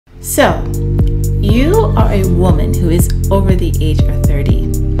So, you are a woman who is over the age of 30,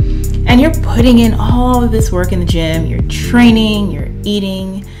 and you're putting in all of this work in the gym, you're training, you're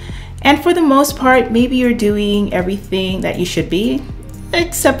eating, and for the most part, maybe you're doing everything that you should be,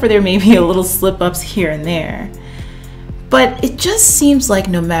 except for there may be a little slip-ups here and there. But it just seems like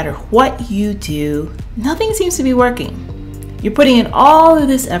no matter what you do, nothing seems to be working. You're putting in all of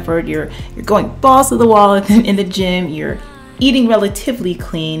this effort, you're going balls to the wall in the gym, you're eating relatively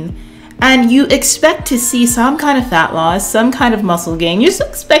clean, and you expect to see some kind of fat loss, some kind of muscle gain. You're just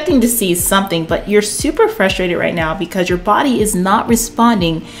expecting to see something, but you're super frustrated right now because your body is not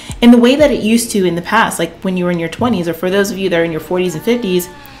responding in the way that it used to in the past, like when you were in your 20s, or for those of you that are in your 40s and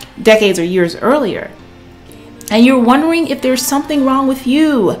 50s, decades or years earlier. And you're wondering if there's something wrong with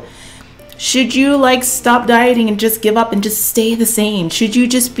you. Should you stop dieting and just give up and just stay the same? Should you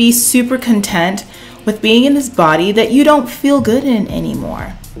just be super content with being in this body that you don't feel good in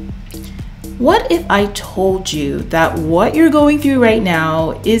anymore? What if I told you that what you're going through right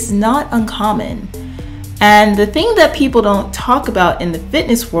now is not uncommon? And the thing that people don't talk about in the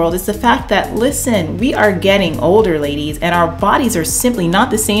fitness world is the fact that, listen, we are getting older, ladies, and our bodies are simply not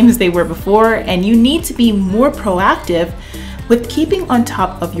the same as they were before, and you need to be more proactive with keeping on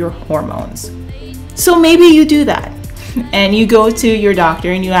top of your hormones. So maybe you do that, and you go to your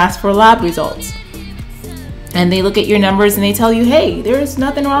doctor and you ask for lab results. And they look at your numbers and they tell you, hey, there's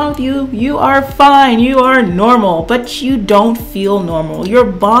nothing wrong with you. You are fine. You are normal. But you don't feel normal. Your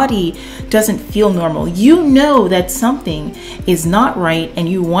body doesn't feel normal. You know that something is not right and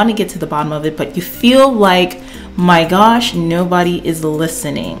you want to get to the bottom of it, but you feel like, my gosh, nobody is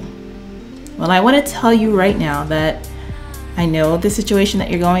listening. Well, I want to tell you right now that I know the situation that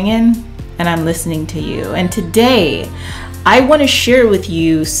you're going in and I'm listening to you. And today, I want to share with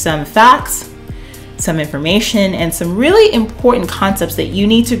you some facts, some information, and some really important concepts that you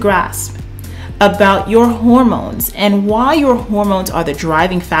need to grasp about your hormones and why your hormones are the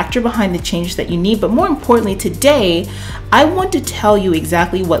driving factor behind the change that you need. But more importantly, today, I want to tell you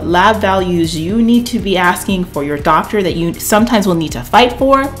exactly what lab values you need to be asking for your doctor that you sometimes will need to fight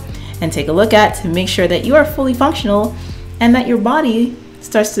for and take a look at to make sure that you are fully functional and that your body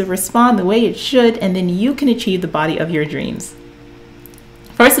starts to respond the way it should, and then you can achieve the body of your dreams.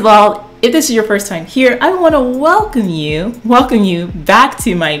 First of all, if this is your first time here, I want to welcome you back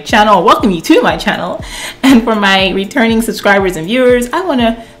to my channel, welcome you to my channel. And for my returning subscribers and viewers, I want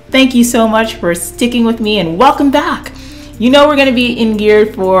to thank you so much for sticking with me and welcome back. You know we're going to be in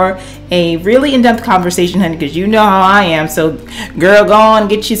gear for a really in-depth conversation, honey, because you know how I am. So girl, go on,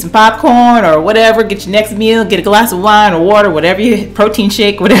 get you some popcorn or whatever, get your next meal, get a glass of wine or water, whatever you, protein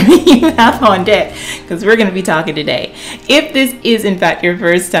shake, whatever you have on deck, because we're going to be talking today. If this is in fact your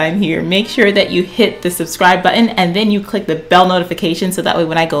first time here, make sure that you hit the subscribe button and then you click the bell notification so that way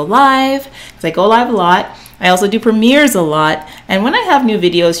when I go live, because I go live a lot, I also do premieres a lot, and when I have new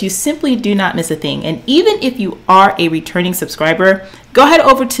videos, you simply do not miss a thing. And even if you are a returning subscriber, go ahead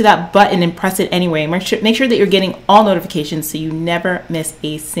over to that button and press it anyway. Make sure that you're getting all notifications so you never miss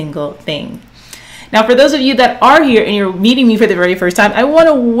a single thing. Now, for those of you that are here and you're meeting me for the very first time, I want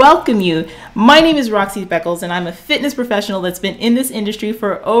to welcome you. My name is Roxy Beckles, and I'm a fitness professional that's been in this industry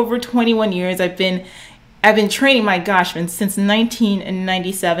for over 21 years. I've been training, my gosh, since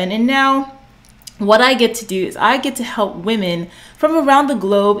 1997, and now what I get to do is I get to help women from around the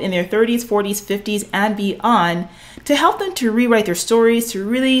globe in their 30s, 40s, 50s, and beyond to help them to rewrite their stories, to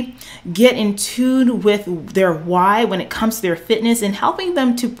really get in tune with their why when it comes to their fitness, and helping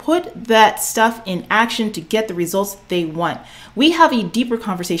them to put that stuff in action to get the results they want. We have a deeper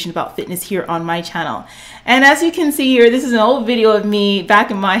conversation about fitness here on my channel. And as you can see here, this is an old video of me back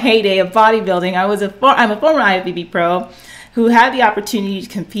in my heyday of bodybuilding. I'm a former IFBB pro who had the opportunity to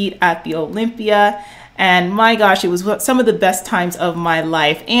compete at the Olympia. And my gosh, it was some of the best times of my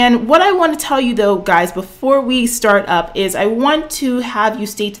life. And what I want to tell you though, guys, before we start up is I want to have you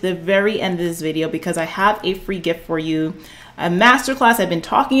stay to the very end of this video because I have a free gift for you. A masterclass. I've been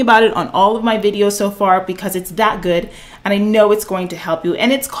talking about it on all of my videos so far because it's that good and I know it's going to help you.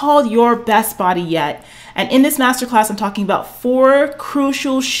 And it's called Your Best Body Yet. And in this masterclass, I'm talking about 4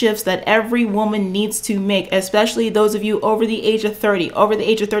 crucial shifts that every woman needs to make, especially those of you over the age of 30, over the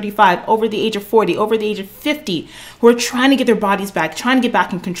age of 35, over the age of 40, over the age of 50, who are trying to get their bodies back, trying to get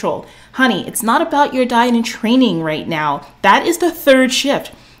back in control. Honey, it's not about your diet and training right now. That is the 3rd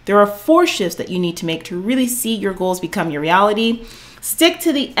shift. There are 4 shifts that you need to make to really see your goals become your reality. Stick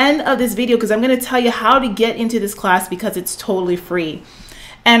to the end of this video because I'm going to tell you how to get into this class because it's totally free.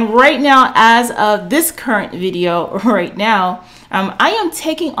 And right now, as of this current video right now, I am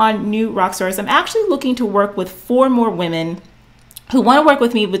taking on new rock stars. I'm actually looking to work with 4 more women who want to work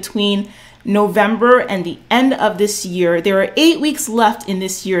with me between November and the end of this year. There are 8 weeks left in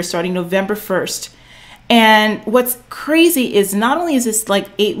this year, starting November 1st. And what's crazy is not only is this like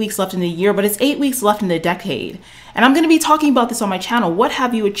 8 weeks left in the year, but it's 8 weeks left in the decade. And I'm going to be talking about this on my channel. What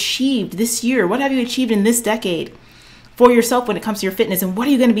have you achieved this year? What have you achieved in this decade for yourself when it comes to your fitness? And what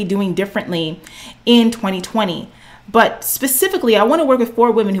are you going to be doing differently in 2020? But specifically, I want to work with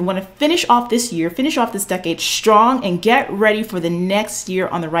 4 women who want to finish off this year, finish off this decade strong, and get ready for the next year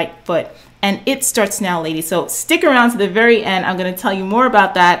on the right foot. And it starts now, ladies. So stick around to the very end. I'm going to tell you more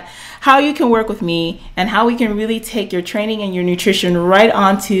about that, how you can work with me, and how we can really take your training and your nutrition right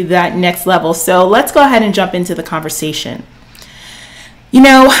onto that next level. So let's go ahead and jump into the conversation. You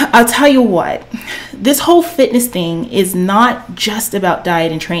know, I'll tell you what, this whole fitness thing is not just about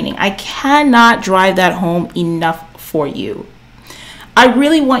diet and training. I cannot drive that home enough for you. I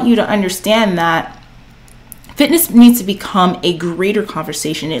really want you to understand that fitness needs to become a greater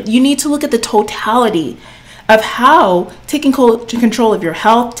conversation. You need to look at the totality of how taking control of your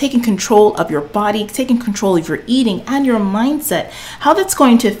health, taking control of your body, taking control of your eating and your mindset, how that's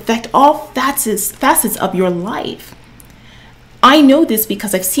going to affect all facets of your life. I know this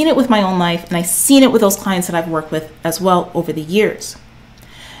because I've seen it with my own life, and I've seen it with those clients that I've worked with as well over the years.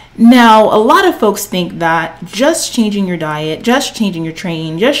 Now, a lot of folks think that just changing your diet, just changing your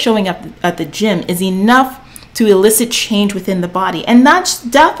training, just showing up at the gym is enough to elicit change within the body. And that's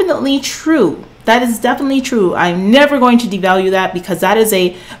definitely true. That is definitely true. I'm never going to devalue that, because that is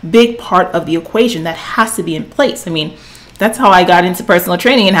a big part of the equation that has to be in place. I mean, that's how I got into personal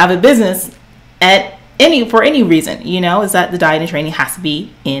training and have a business for any reason, you know, is that the diet and training has to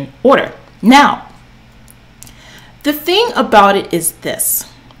be in order. Now, the thing about it is this.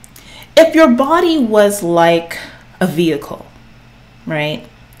 If your body was like a vehicle, right?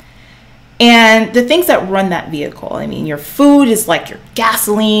 And the things that run that vehicle, I mean, your food is like your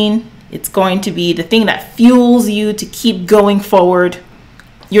gasoline. It's going to be the thing that fuels you to keep going forward.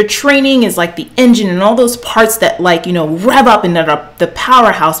 Your training is like the engine and all those parts that, like, you know, rev up and are the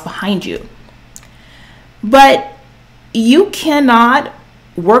powerhouse behind you. But you cannot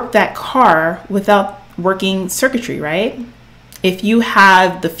work that car without working circuitry, right? If you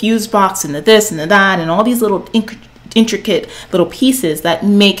have the fuse box and the this and the that and all these little intricate little pieces that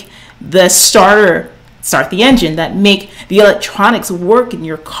make the start the engine, that make the electronics work in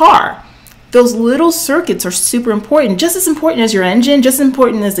your car, those little circuits are super important, just as important as your engine, just as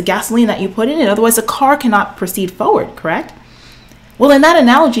important as the gasoline that you put in it. Otherwise, the car cannot proceed forward, correct? Well, in that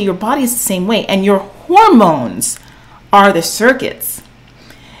analogy, your body is the same way, and your hormones are the circuits.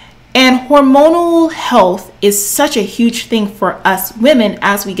 And hormonal health is such a huge thing for us women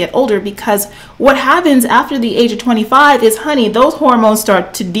as we get older, because what happens after the age of 25 is, honey, those hormones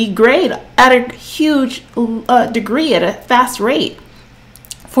start to degrade at a huge degree, at a fast rate.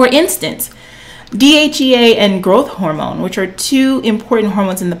 For instance, DHEA and growth hormone, which are 2 important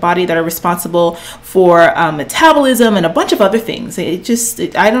hormones in the body that are responsible for metabolism and a bunch of other things.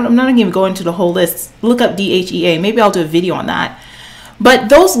 I'm not even going into the whole list. Look up DHEA. Maybe I'll do a video on that. But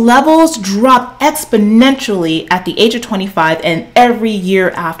those levels drop exponentially at the age of 25 and every year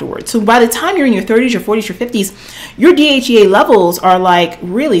afterwards. So by the time you're in your 30s, your 40s, your 50s, your DHEA levels are like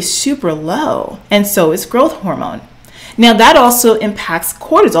really super low. And so is growth hormone. Now that also impacts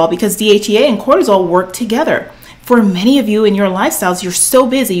cortisol, because DHEA and cortisol work together. For many of you in your lifestyles, you're so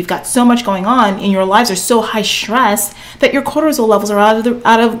busy, you've got so much going on, and your lives are so high stress that your cortisol levels are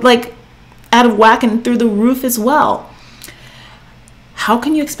out of whack and through the roof as well. How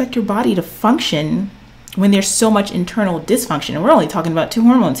can you expect your body to function when there's so much internal dysfunction? And we're only talking about 2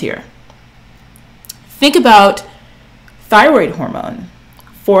 hormones here. Think about thyroid hormone.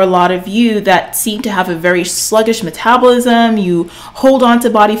 For a lot of you that seem to have a very sluggish metabolism, you hold on to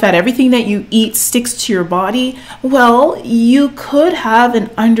body fat, everything that you eat sticks to your body. Well, you could have an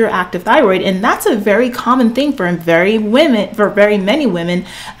underactive thyroid, and that's a very common thing for very many women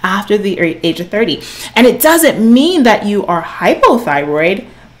after the age of 30. And it doesn't mean that you are hypothyroid,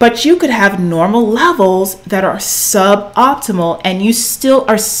 but you could have normal levels that are suboptimal and you still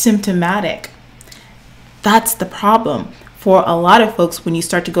are symptomatic. That's the problem for a lot of folks when you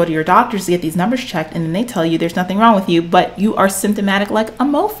start to go to your doctors to get these numbers checked, and then they tell you there's nothing wrong with you, but you are symptomatic like a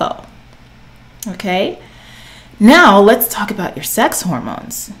mofo. Okay? Now let's talk about your sex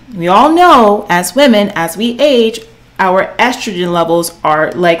hormones. We all know as women, as we age, our estrogen levels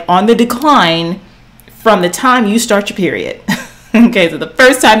are like on the decline from the time you start your period. Okay, so the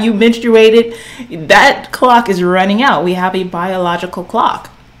first time you menstruated, that clock is running out. We have a biological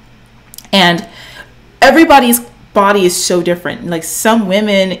clock. And everybody's body is so different. Like some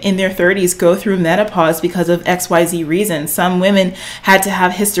women in their 30s go through menopause because of XYZ reasons. Some women had to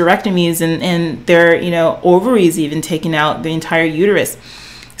have hysterectomies and their, ovaries even taken out, the entire uterus.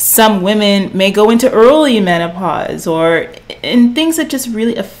 Some women may go into early menopause and things that just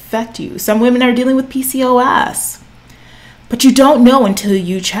really affect you. Some women are dealing with PCOS. But you don't know until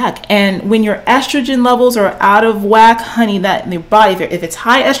you check. And when your estrogen levels are out of whack, honey, that in your body, if it's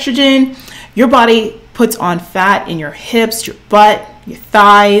high estrogen, your body puts on fat in your hips, your butt, your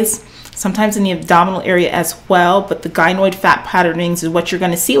thighs, sometimes in the abdominal area as well. But the gynoid fat patternings is what you're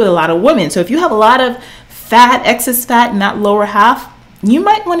going to see with a lot of women. So if you have a lot of fat, excess fat in that lower half, you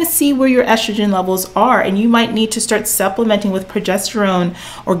might want to see where your estrogen levels are, and you might need to start supplementing with progesterone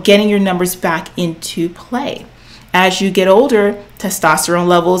or getting your numbers back into play. As you get older, testosterone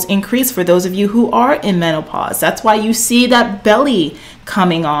levels increase for those of you who are in menopause. That's why you see that belly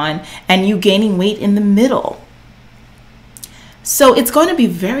coming on and you gaining weight in the middle. So it's going to be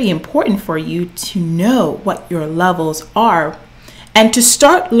very important for you to know what your levels are and to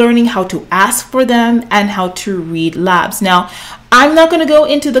start learning how to ask for them and how to read labs. Now, I'm not going to go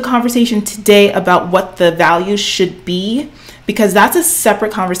into the conversation today about what the values should be, because that's a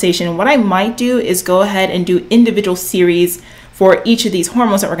separate conversation. And what I might do is go ahead and do individual series for each of these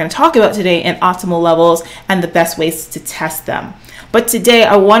hormones that we're going to talk about today and optimal levels and the best ways to test them. But today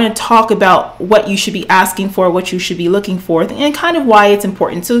I want to talk about what you should be asking for, what you should be looking for, and kind of why it's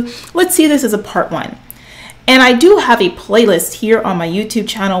important. So let's see this as a part one. And I do have a playlist here on my YouTube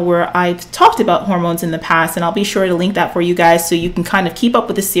channel where I've talked about hormones in the past, and I'll be sure to link that for you guys so you can kind of keep up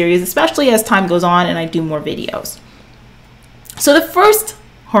with the series, especially as time goes on and I do more videos. So the first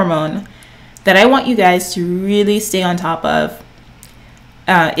hormone that I want you guys to really stay on top of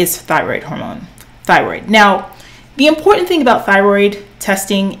is thyroid hormone, thyroid. Now, the important thing about thyroid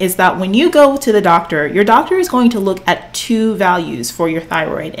testing is that when you go to the doctor, your doctor is going to look at two values for your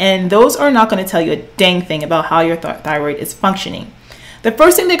thyroid, and those are not going to tell you a dang thing about how your thyroid is functioning. The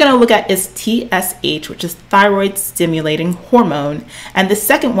first thing they're going to look at is TSH, which is thyroid stimulating hormone, and the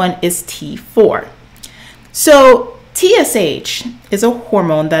second one is T4. So TSH is a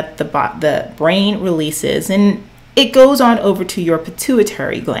hormone that the brain releases, and it goes on over to your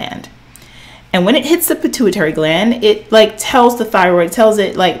pituitary gland. And when it hits the pituitary gland, it tells the thyroid, tells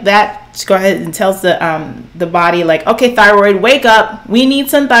it like that, just go ahead and tells the body like, okay, thyroid, wake up. We need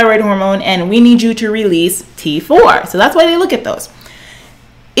some thyroid hormone and we need you to release T4. So that's why they look at those.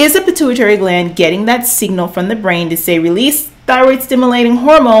 Is the pituitary gland getting that signal from the brain to say release thyroid stimulating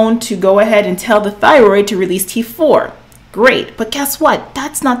hormone to go ahead and tell the thyroid to release T4? Great. But guess what?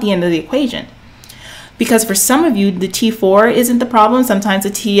 That's not the end of the equation. Because for some of you, the T4 isn't the problem. Sometimes the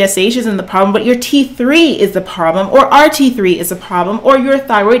TSH isn't the problem, but your T3 is the problem, or RT3 is the problem, or your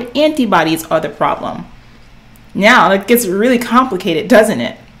thyroid antibodies are the problem. Now, it gets really complicated, doesn't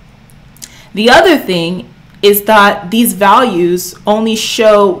it? The other thing is that these values only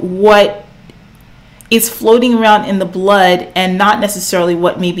show what is floating around in the blood and not necessarily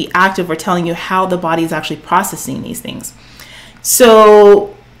what may be active or telling you how the body is actually processing these things.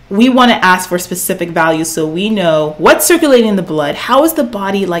 So we want to ask for specific values so we know what's circulating in the blood, how is the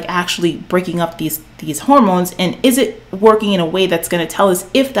body actually breaking up these hormones, and is it working in a way that's going to tell us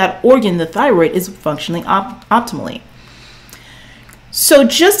if that organ, the thyroid, is functioning optimally. So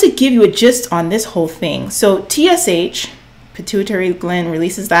just to give you a gist on this whole thing, so TSH, pituitary gland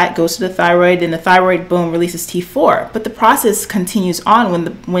releases that, goes to the thyroid, and the thyroid, boom, releases T4. But the process continues on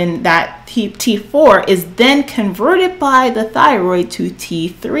when that T4 is then converted by the thyroid to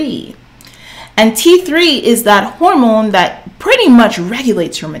T3. And T3 is that hormone that pretty much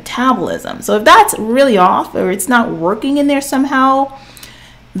regulates your metabolism. So if that's really off or it's not working in there somehow,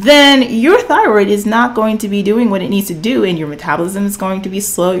 then your thyroid is not going to be doing what it needs to do, and your metabolism is going to be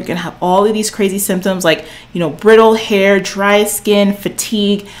slow. You're going to have all of these crazy symptoms like, brittle hair, dry skin,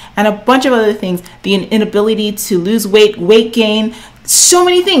 fatigue, and a bunch of other things. The inability to lose weight, weight gain, so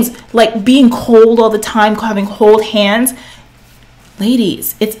many things, like being cold all the time, having cold hands.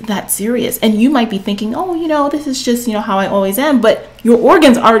 Ladies, it's that serious. And you might be thinking, oh, this is just, how I always am. But your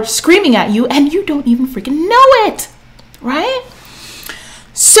organs are screaming at you and you don't even freaking know it, right?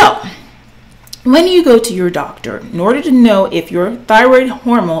 So when you go to your doctor, in order to know if your thyroid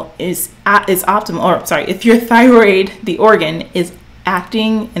hormone is optimal, or sorry, if your thyroid, the organ, is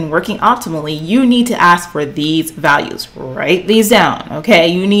acting and working optimally, you need to ask for these values. Write these down, okay?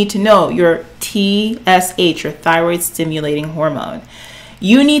 You need to know your TSH, your thyroid stimulating hormone.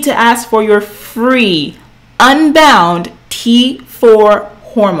 You need to ask for your free, unbound T4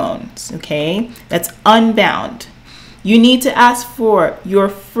 hormones, okay? That's unbound. You need to ask for your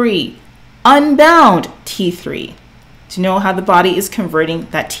free, unbound T3. to know how the body is converting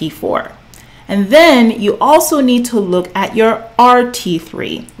that T4. And then you also need to look at your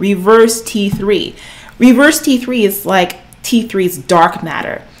RT3, reverse T3. Reverse T3 is like T3's dark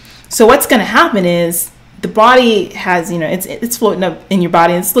matter. So what's going to happen is the body has, it's floating up in your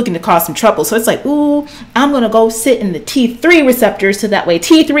body and it's looking to cause some trouble. So it's like, ooh, I'm going to go sit in the T3 receptors so that way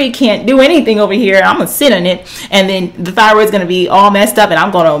T3 can't do anything over here. I'm going to sit on it. And then the thyroid's going to be all messed up and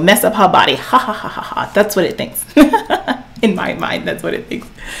I'm going to mess up her body. Ha ha ha ha ha. That's what it thinks. In my mind, that's what it thinks.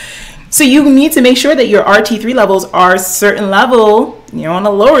 So you need to make sure that your RT3 levels are a certain level, on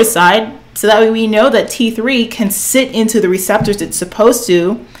the lower side, so that way we know that T3 can sit into the receptors it's supposed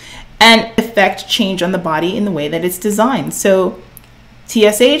to and affect change on the body in the way that it's designed. So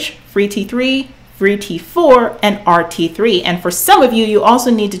TSH, free T3, free T4, and RT3. And for some of you, you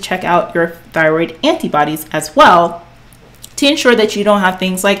also need to check out your thyroid antibodies as well to ensure that you don't have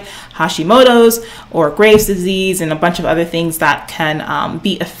things like Hashimoto's or Graves' disease and a bunch of other things that can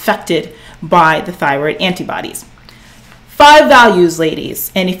be affected by the thyroid antibodies. 5 values,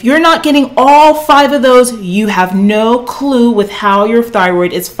 ladies. And if you're not getting all 5 of those, you have no clue with how your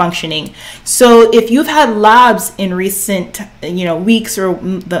thyroid is functioning. So if you've had labs in recent, weeks or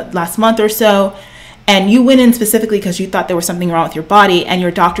the last month or so, and you went in specifically because you thought there was something wrong with your body and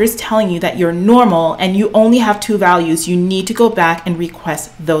your doctor is telling you that you're normal and you only have 2 values, you need to go back and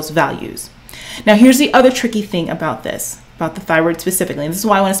request those values. Now, here's the other tricky thing about this, about the thyroid specifically, and this is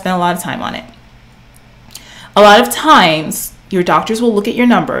why I want to spend a lot of time on it. A lot of times, your doctors will look at your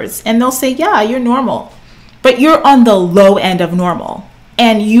numbers and they'll say, yeah, you're normal, but you're on the low end of normal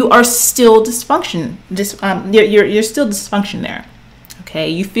and you are still you're still dysfunction there. Okay,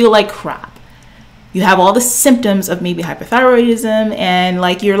 you feel like crap. You have all the symptoms of maybe hypothyroidism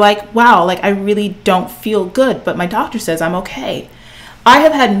and you're like, wow, I really don't feel good, but my doctor says I'm okay. I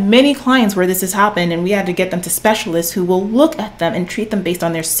have had many clients where this has happened and we had to get them to specialists who will look at them and treat them based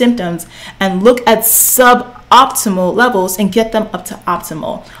on their symptoms and look at suboptimal levels and get them up to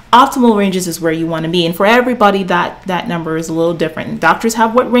optimal. Optimal ranges is where you want to be. And for everybody, that number is a little different. Doctors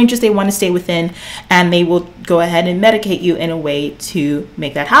have what ranges they want to stay within and they will go ahead and medicate you in a way to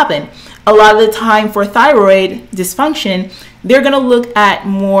make that happen. A lot of the time for thyroid dysfunction, they're going to look at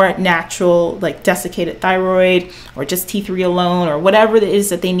more natural, like desiccated thyroid or just T3 alone or whatever it is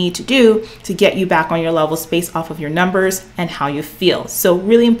that they need to do to get you back on your levels based off of your numbers and how you feel. So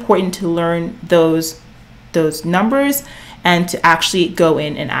really important to learn those numbers and to actually go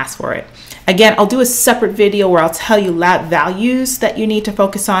in and ask for it. Again, I'll do a separate video where I'll tell you lab values that you need to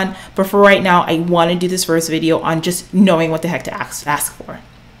focus on. But for right now, I want to do this first video on just knowing what the heck to ask for.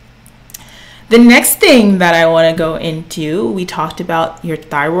 The next thing that I want to go into, we talked about your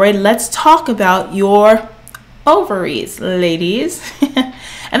thyroid. Let's talk about your ovaries, ladies.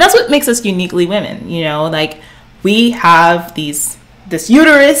 And that's what makes us uniquely women. We have this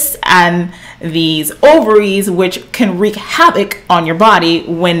uterus and these ovaries, which can wreak havoc on your body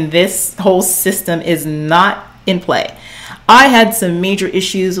when this whole system is not in play. I had some major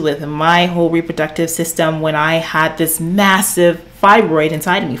issues with my whole reproductive system when I had this massive fibroid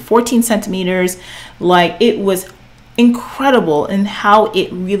inside of me, 14 centimeters. It was incredible in how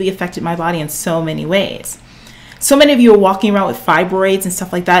it really affected my body in so many ways. So many of you are walking around with fibroids and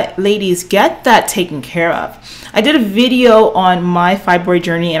stuff like that. Ladies, get that taken care of. I did a video on my fibroid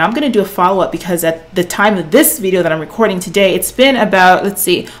journey and I'm going to do a follow-up because at the time of this video that I'm recording today, it's been about,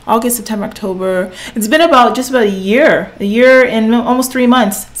 August, September, October. It's been just about a year and almost 3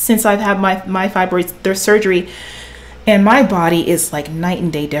 months since I've had my fibroids, their surgery. And my body is like night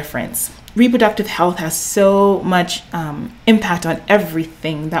and day difference. Reproductive health has so much impact on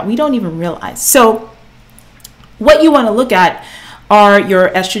everything that we don't even realize. So what you want to look at are your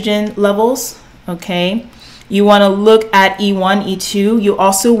estrogen levels, okay? You want to look at E1, E2. You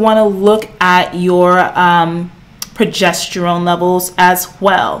also want to look at your progesterone levels as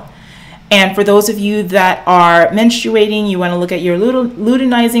well. And for those of you that are menstruating, you want to look at your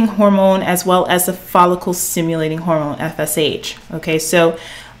luteinizing hormone as well as the follicle stimulating hormone, FSH. Okay, so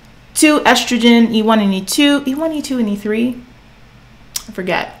 2 estrogen, E1 and E2, E1, E2, and E3. I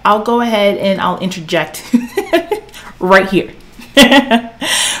forget. I'll go ahead and I'll interject right here.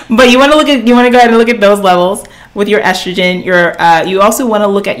 But you want to go ahead and look at those levels with your estrogen. You also want to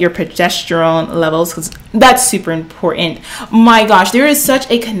look at your progesterone levels because that's super important. My gosh, there is such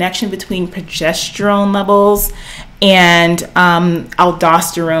a connection between progesterone levels and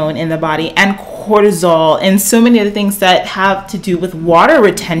aldosterone in the body and cortisol and so many other things that have to do with water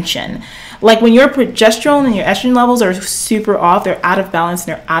retention. Like when your progesterone and your estrogen levels are super off, they're out of balance,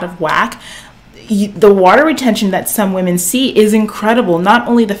 and they're out of whack, the water retention that some women see is incredible. Not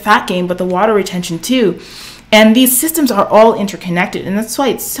only the fat gain, but the water retention too. And these systems are all interconnected, and that's why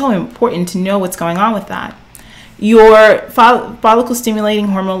it's so important to know what's going on with that. Your follicle stimulating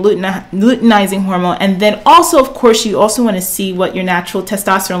hormone, luteinizing hormone, and then also, of course, you also want to see what your natural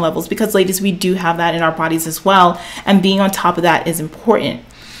testosterone levels, because ladies, we do have that in our bodies as well, and being on top of that is important.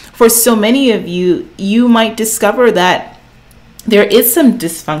 For so many of you, you might discover that there is some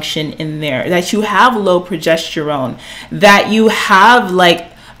dysfunction in there, that you have low progesterone, that you have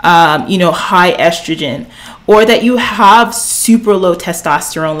like high estrogen, or that you have super low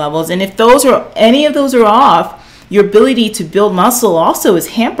testosterone levels. And if any of those are off, your ability to build muscle also is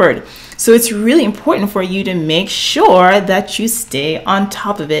hampered. So it's really important for you to make sure that you stay on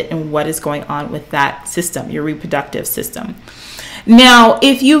top of it and what is going on with that system, your reproductive system. Now,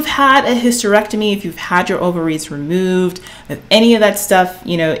 if you've had a hysterectomy, if you've had your ovaries removed, if any of that stuff,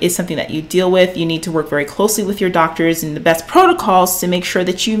 is something that you deal with, you need to work very closely with your doctors and the best protocols to make sure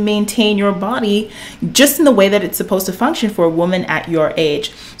that you maintain your body just in the way that it's supposed to function for a woman at your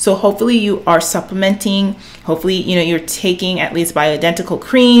age. So hopefully you are supplementing, hopefully, you're taking at least bioidentical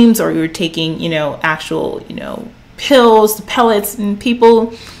creams, or you're taking, actual, pills, pellets, and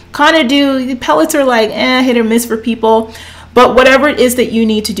people kind of do, pellets are like, hit or miss for people. But whatever it is that you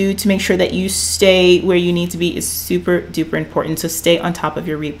need to do to make sure that you stay where you need to be is super duper important. So stay on top of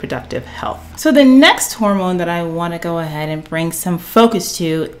your reproductive health. So the next hormone that I want to go ahead and bring some focus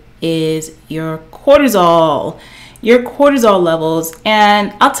to is your cortisol. Your cortisol levels.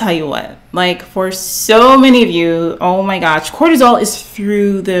 And I'll tell you what, like for so many of you, oh my gosh, cortisol is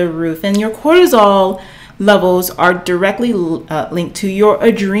through the roof. And your cortisol levels are directly linked to your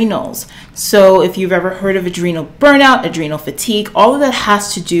adrenals. So if you've ever heard of adrenal burnout, adrenal fatigue, all of that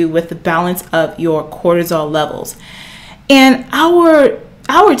has to do with the balance of your cortisol levels. And our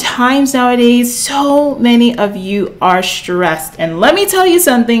times nowadays, so many of you are stressed. And let me tell you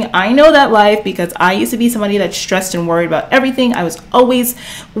something, I know that life, because I used to be somebody that's stressed and worried about everything. I was always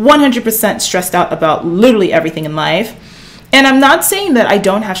 100% stressed out about literally everything in life. And I'm not saying that I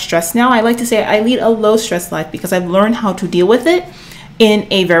don't have stress now. I like to say I lead a low stress life because I've learned how to deal with it in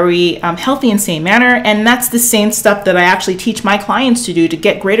a very healthy and sane manner. And that's the same stuff that I actually teach my clients to do to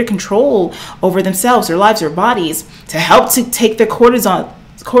get greater control over themselves, their lives, their bodies, to help to take their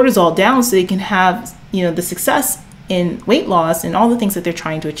cortisol down so they can have, the success in weight loss and all the things that they're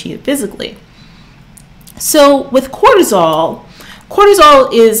trying to achieve physically. So with cortisol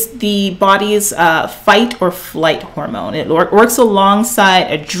is the body's fight or flight hormone. It works alongside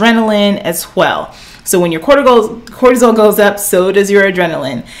adrenaline as well. So when your cortisol goes up, so does your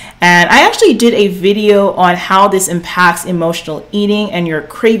adrenaline. And I actually did a video on how this impacts emotional eating and your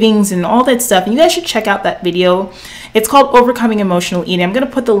cravings and all that stuff. And you guys should check out that video. It's called Overcoming Emotional Eating. I'm going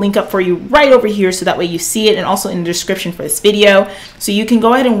to put the link up for you right over here so that way you see it, and also in the description for this video. So you can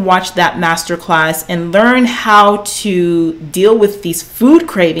go ahead and watch that masterclass and learn how to deal with these food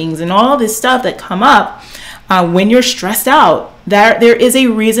cravings and all this stuff that come up when you're stressed out. There is a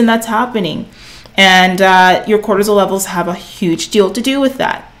reason that's happening. And your cortisol levels have a huge deal to do with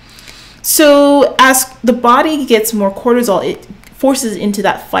that. So as the body gets more cortisol, it forces into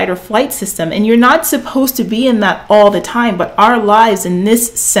that fight or flight system. And you're not supposed to be in that all the time. But our lives in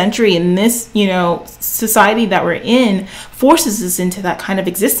this century, in this, society that we're in, forces us into that kind of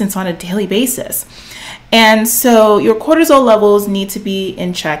existence on a daily basis. And so your cortisol levels need to be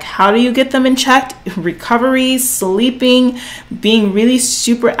in check. How do you get them in check? Recovery, sleeping, being really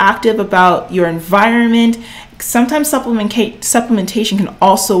super active about your environment. Sometimes supplementation can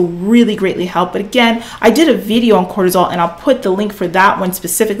also really greatly help. But again, I did a video on cortisol, and I'll put the link for that one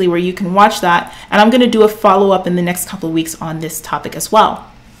specifically where you can watch that. And I'm going to do a follow-up in the next couple of weeks on this topic as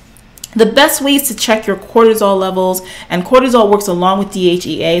well. The best ways to check your cortisol levels, and cortisol works along with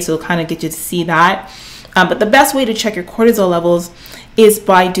DHEA, so it'll kind of get you to see that. But the best way to check your cortisol levels is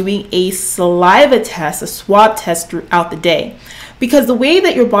by doing a saliva test, a swab test throughout the day. Because the way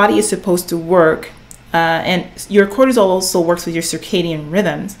that your body is supposed to work, and your cortisol also works with your circadian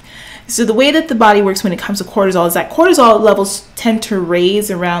rhythms. So the way that the body works when it comes to cortisol is that cortisol levels tend to raise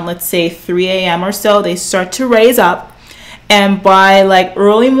around, let's say 3 a.m. or so. They start to raise up. And by like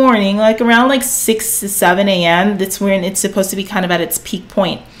early morning, like around like 6 to 7 a.m., that's when it's supposed to be kind of at its peak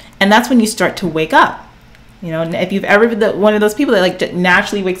point. And that's when you start to wake up. If you've ever been one of those people that like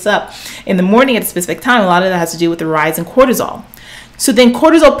naturally wakes up in the morning at a specific time, a lot of that has to do with the rise in cortisol. So then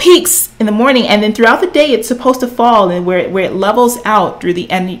cortisol peaks in the morning, and then throughout the day, it's supposed to fall, and where it levels out through the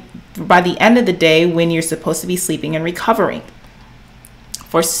end, by the end of the day when you're supposed to be sleeping and recovering.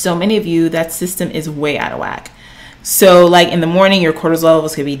 For so many of you, that system is way out of whack. So like in the morning, your cortisol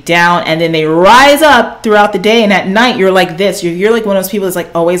levels could be down, and then they rise up throughout the day. And at night, you're like this. You're like one of those people that's like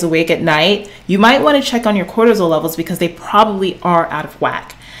always awake at night. You might want to check on your cortisol levels because they probably are out of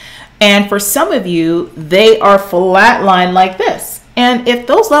whack. And for some of you, they are flatlined like this. And if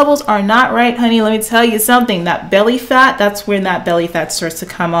those levels are not right, honey, let me tell you something. That belly fat, that's when that belly fat starts to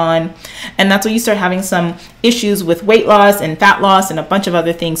come on. And that's when you start having some issues with weight loss and fat loss and a bunch of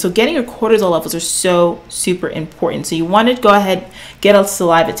other things. So getting your cortisol levels are so super important. So you want to go ahead, get a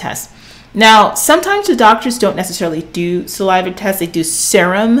saliva test. Now, sometimes the doctors don't necessarily do saliva tests. They do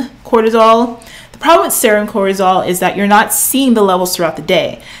serum cortisol. The problem with serum cortisol is that you're not seeing the levels throughout the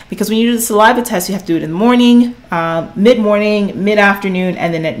day, because when you do the saliva test, you have to do it in the morning, mid-morning, mid-afternoon,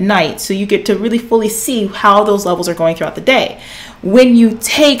 and then at night. So you get to really fully see how those levels are going throughout the day. When you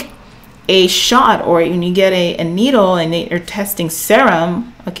take a shot or when you get a needle and you're testing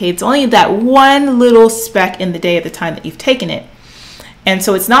serum, okay, it's only that one little speck in the day at the time that you've taken it. And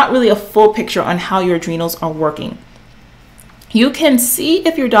so it's not really a full picture on how your adrenals are working. You can see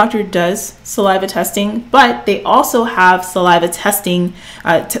if your doctor does saliva testing, but they also have saliva testing,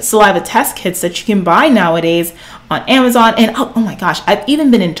 saliva test kits that you can buy nowadays on Amazon. And oh my gosh, I've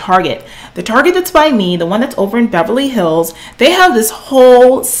even been in Target. The Target that's by me, the one that's over in Beverly Hills, they have this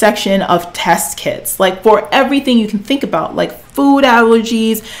whole section of test kits, like for everything you can think about, like food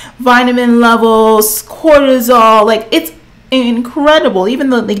allergies, vitamin levels, cortisol, like it's incredible. Even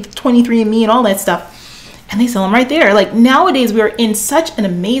the like 23andMe and all that stuff. And they sell them right there. Like nowadays, we are in such an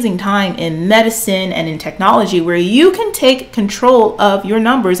amazing time in medicine and in technology where you can take control of your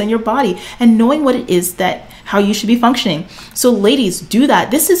numbers and your body and knowing what it is that how you should be functioning. So ladies, do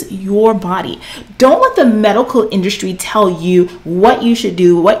that. This is your body. Don't let the medical industry tell you what you should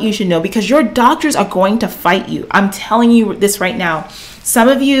do, what you should know, because your doctors are going to fight you. I'm telling you this right now. Some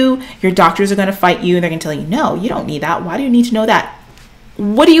of you, your doctors are going to fight you and they're going to tell you, no, you don't need that. Why do you need to know that?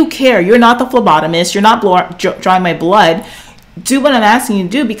 What do you care? You're not the phlebotomist. You're not drawing my blood. Do what I'm asking you to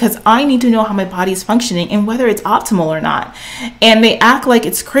do, because I need to know how my body is functioning and whether it's optimal or not. And they act like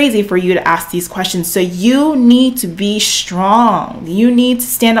it's crazy for you to ask these questions. So you need to be strong. You need to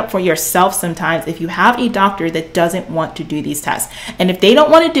stand up for yourself sometimes if you have a doctor that doesn't want to do these tests. And if they don't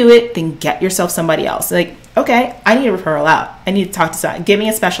want to do it, then get yourself somebody else. Like, okay, I need a referral out. I need to talk to someone. Give me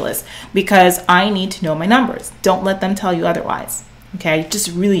a specialist, because I need to know my numbers. Don't let them tell you otherwise. Okay, I just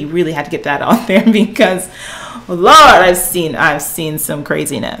really had to get that out there, because Lord, I've seen some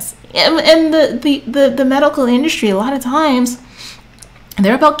craziness. And the medical industry, a lot of times,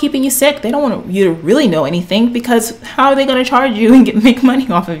 they're about keeping you sick. They don't want you to really know anything, because how are they going to charge you and make money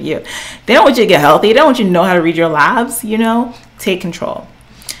off of you? They don't want you to get healthy. They don't want you to know how to read your labs, you know? Take control.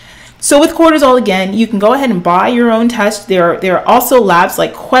 So with cortisol, again, you can go ahead and buy your own test. There are also labs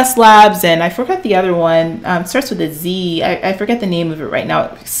like Quest Labs, and I forgot the other one. Starts with a Z. I forget the name of it right now.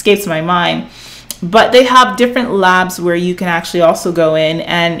 It escapes my mind. But they have different labs where you can actually also go in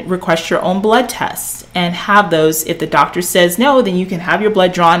and request your own blood tests and have those. If the doctor says no, then you can have your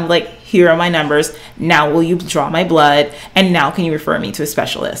blood drawn. Like, here are my numbers. Now will you draw my blood? And now can you refer me to a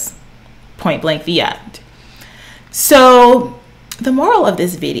specialist? Point blank, the end. So the moral of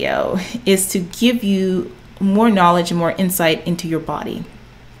this video is to give you more knowledge and more insight into your body,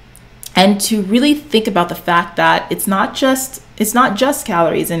 and to really think about the fact that it's not just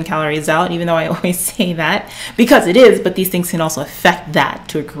calories in, calories out, even though I always say that, because it is, but these things can also affect that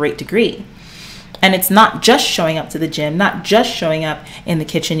to a great degree. And it's not just showing up to the gym, not just showing up in the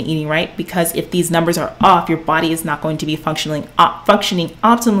kitchen eating right, because if these numbers are off, your body is not going to be functioning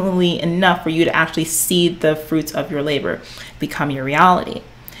optimally enough for you to actually see the fruits of your labor become your reality.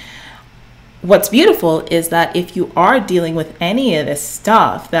 What's beautiful is that if you are dealing with any of this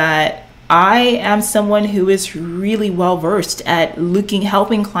stuff, that I am someone who is really well versed at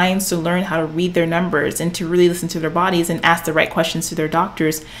helping clients to learn how to read their numbers and to really listen to their bodies and ask the right questions to their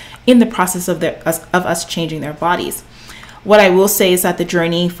doctors in the process of us changing their bodies. What I will say is that the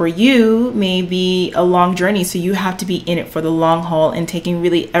journey for you may be a long journey, so you have to be in it for the long haul and taking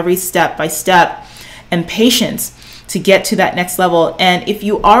really every step by step and patience to get to that next level. And if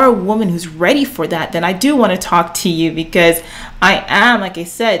you are a woman who's ready for that, then I do want to talk to you, because I am, like I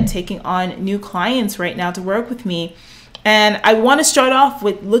said, taking on new clients right now to work with me. And I want to start off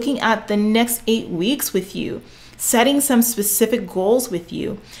with looking at the next 8 weeks with you, setting some specific goals with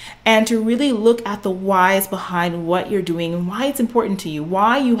you, and to really look at the whys behind what you're doing and why it's important to you,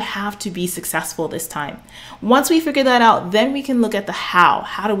 why you have to be successful this time. Once we figure that out, then we can look at the how.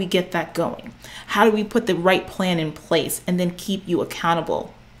 How do we get that going? How do we put the right plan in place and then keep you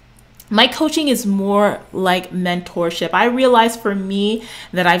accountable? My coaching is more like mentorship. I realize for me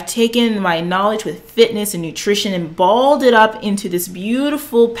that I've taken my knowledge with fitness and nutrition and balled it up into this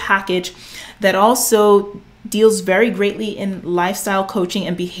beautiful package that also deals very greatly in lifestyle coaching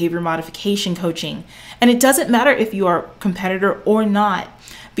and behavior modification coaching. And it doesn't matter if you are a competitor or not,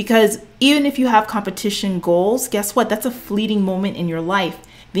 because even if you have competition goals, guess what? That's a fleeting moment in your life.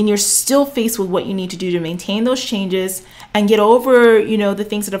 Then you're still faced with what you need to do to maintain those changes and get over, the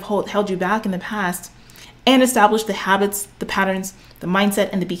things that have held you back in the past, and establish the habits, the patterns, the mindset,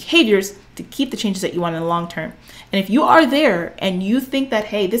 and the behaviors to keep the changes that you want in the long term. And if you are there and you think that,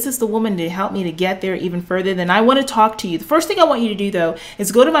 hey, this is the woman to help me to get there even further, then I want to talk to you. The first thing I want you to do, though,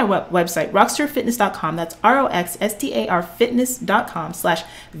 is go to my website, rockstarfitness.com. That's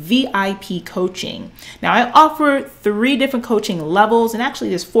roxstarfitness.com/VIP coaching. Now, I offer 3 different coaching levels, and actually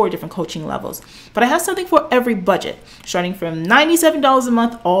there's 4 different coaching levels, but I have something for every budget, starting from $97 a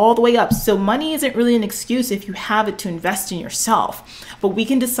month all the way up. So money isn't really an excuse if you have it to invest in yourself, but we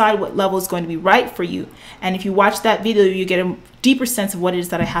can decide what level is going to be right for you. And if you watch that video, you get a deeper sense of what it is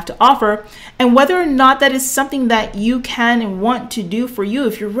that I have to offer and whether or not that is something that you can and want to do for you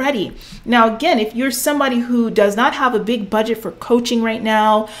if you're ready. Now, again, if you're somebody who does not have a big budget for coaching right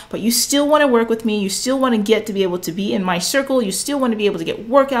now, but you still want to work with me, you still want to get to be able to be in my circle, you still want to be able to get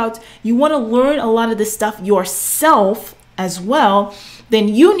workouts, you want to learn a lot of this stuff yourself as well, then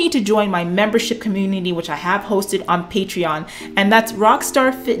you need to join my membership community, which I have hosted on Patreon, and that's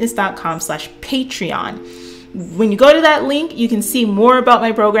rockstarfitness.com/Patreon. When you go to that link, you can see more about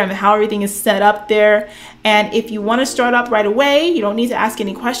my program and how everything is set up there. And if you want to start up right away, you don't need to ask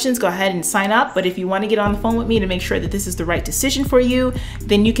any questions. Go ahead and sign up. But if you want to get on the phone with me to make sure that this is the right decision for you,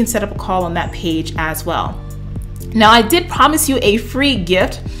 then you can set up a call on that page as well. Now, I did promise you a free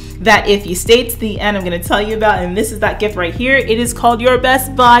gift that if you stay to the end, I'm going to tell you about, and this is that gift right here. It is called Your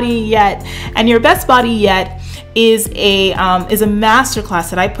Best Body Yet. And Your Best Body Yet is a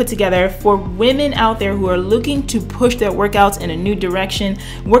masterclass that I put together for women out there who are looking to push their workouts in a new direction,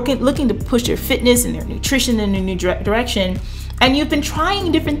 looking to push their fitness and their nutrition in a new direction. And you've been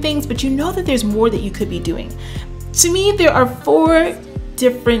trying different things, but you know that there's more that you could be doing. To me, there are 4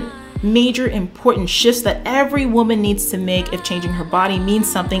 different major important shifts that every woman needs to make if changing her body means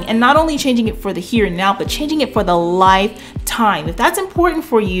something, and not only changing it for the here and now, but changing it for the lifetime. If that's important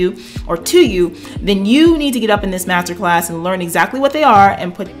for you or to you, then you need to get up in this masterclass and learn exactly what they are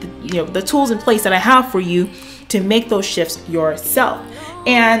and put the tools in place that I have for you to make those shifts yourself.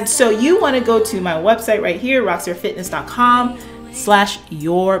 And so you want to go to my website right here,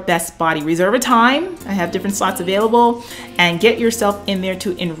 rockstarfitness.com/yourbestbody. Reserve a time. I have different slots available, and get yourself in there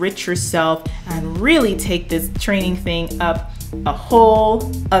to enrich yourself and really take this training thing up a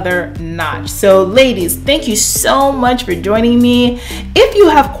whole other notch. So ladies, thank you so much for joining me. If you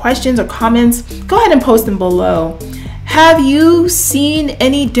have questions or comments, go ahead and post them below. Have you seen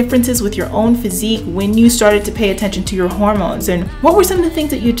any differences with your own physique when you started to pay attention to your hormones? And what were some of the things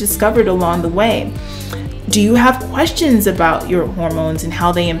that you discovered along the way? Do you have questions about your hormones and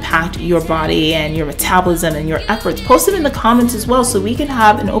how they impact your body and your metabolism and your efforts? Post them in the comments as well so we can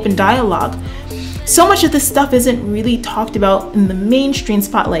have an open dialogue. So much of this stuff isn't really talked about in the mainstream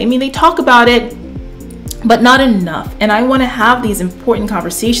spotlight. I mean, they talk about it, but not enough. And I want to have these important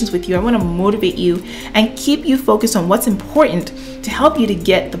conversations with you. I want to motivate you and keep you focused on what's important to help you to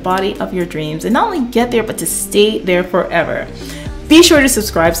get the body of your dreams, and not only get there, but to stay there forever. Be sure to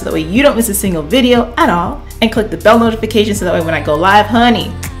subscribe so that way you don't miss a single video at all, and click the bell notification so that way when I go live,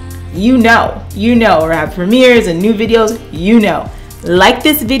 honey, you know, or have premieres and new videos, Like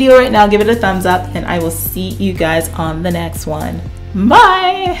this video right now, give it a thumbs up, and I will see you guys on the next one.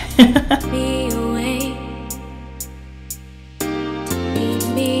 Bye!